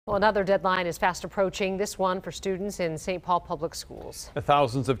Well, another deadline is fast approaching, this one for students in St. Paul Public Schools.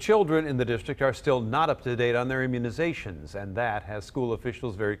 Thousands of children in the district are still not up to date on their immunizations, and that has school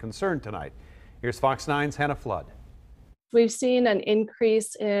officials very concerned tonight. Here's Fox 9's Hannah Flood. We've seen an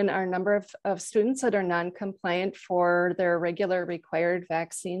increase in our number of students that are non-compliant for their regular required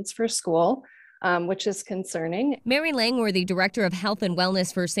vaccines for school, which is concerning. Mary Langworthy, Director of Health and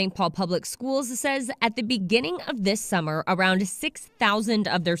Wellness for St. Paul Public Schools, says at the beginning of this summer, around 6,000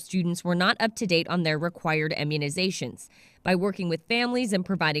 of their students were not up to date on their required immunizations. By working with families and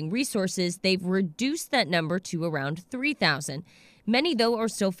providing resources, they've reduced that number to around 3,000. Many, though, are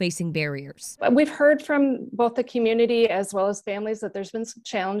still facing barriers. We've heard from both the community as well as families that there's been some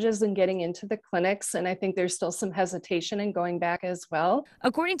challenges in getting into the clinics, and I think there's still some hesitation in going back as well.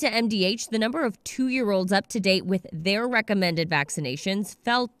 According to MDH, the number of 2-year-olds up to date with their recommended vaccinations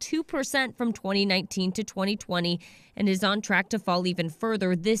fell 2% from 2019 to 2020 and is on track to fall even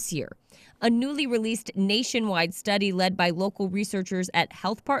further this year. A newly released nationwide study led by local researchers at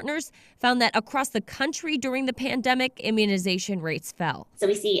HealthPartners found that across the country during the pandemic, immunization rates fell. So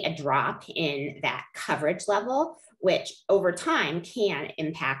we see a drop in that coverage level, which over time can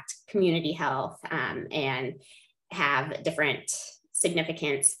impact community health and have different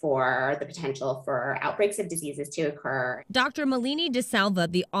significance for the potential for outbreaks of diseases to occur. Dr. Malini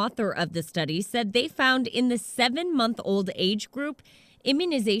DeSalva, the author of the study, said they found in the 7-month-old age group,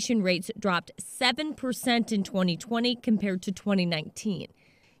 immunization rates dropped 7% in 2020 compared to 2019.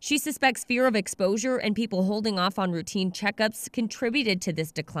 She suspects fear of exposure and people holding off on routine checkups contributed to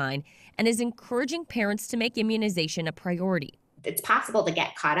this decline and is encouraging parents to make immunization a priority. It's possible to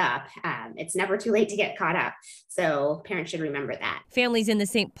get caught up. It's never too late to get caught up. So parents should remember that. Families in the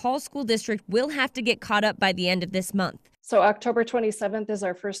St. Paul School District will have to get caught up by the end of this month. So October 27th is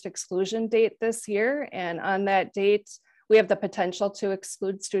our first exclusion date this year. And on that date, we have the potential to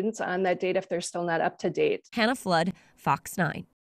exclude students on that date if they're still not up to date. Hannah Flood, Fox 9.